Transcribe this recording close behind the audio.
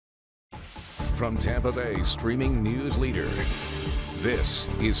from Tampa Bay streaming news leader. This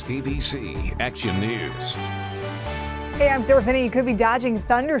is ABC Action News. Hey, I'm Sarah Finney. You could be dodging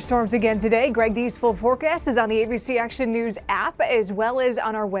thunderstorms again today. Greg D's full forecast is on the ABC Action News app as well as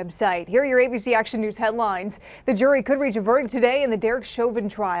on our website. Here are your ABC Action News headlines. The jury could reach a verdict today in the Derek Chauvin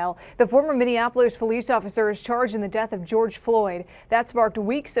trial. The former Minneapolis police officer is charged in the death of George Floyd. That sparked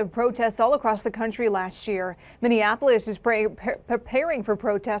weeks of protests all across the country last year. Minneapolis is preparing for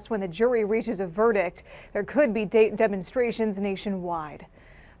protests when the jury reaches a verdict. There could be demonstrations nationwide.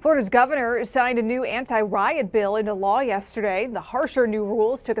 Florida's governor signed a new anti-riot bill into law yesterday. The harsher new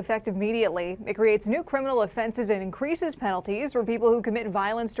rules took effect immediately. It creates new criminal offenses and increases penalties for people who commit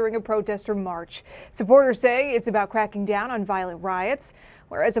violence during a protest or march. Supporters say it's about cracking down on violent riots,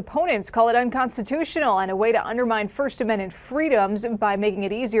 whereas opponents call it unconstitutional and a way to undermine First Amendment freedoms by making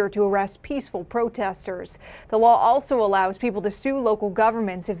it easier to arrest peaceful protesters. The law also allows people to sue local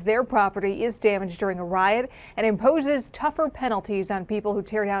governments if their property is damaged during a riot and imposes tougher penalties on people who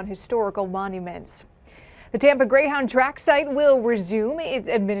tear down historical monuments. The Tampa Greyhound track site will resume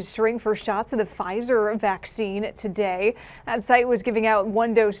administering first shots of the Pfizer vaccine today. That site was giving out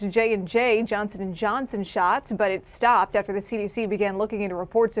one-dose J&J Johnson & Johnson shots, but it stopped after the CDC began looking into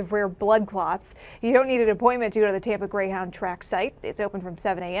reports of rare blood clots. You don't need an appointment to go to the Tampa Greyhound track site. It's open from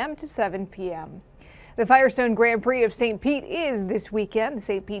 7 a.m. to 7 p.m. The Firestone Grand Prix of St. Pete is this weekend. The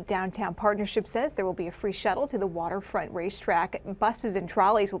St. Pete Downtown Partnership says there will be a free shuttle to the waterfront racetrack. Buses and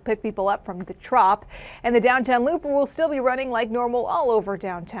trolleys will pick people up from the Trop, and the Downtown Loop will still be running like normal all over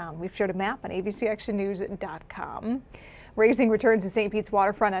downtown. We've shared a map on abcactionnews.com. Racing returns to St. Pete's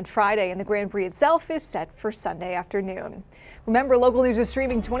waterfront on Friday, and the Grand Prix itself is set for Sunday afternoon. Remember, local news is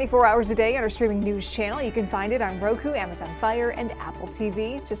streaming 24 hours a day on our streaming news channel. You can find it on Roku, Amazon Fire, and Apple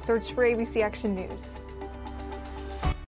TV. Just search for ABC Action News.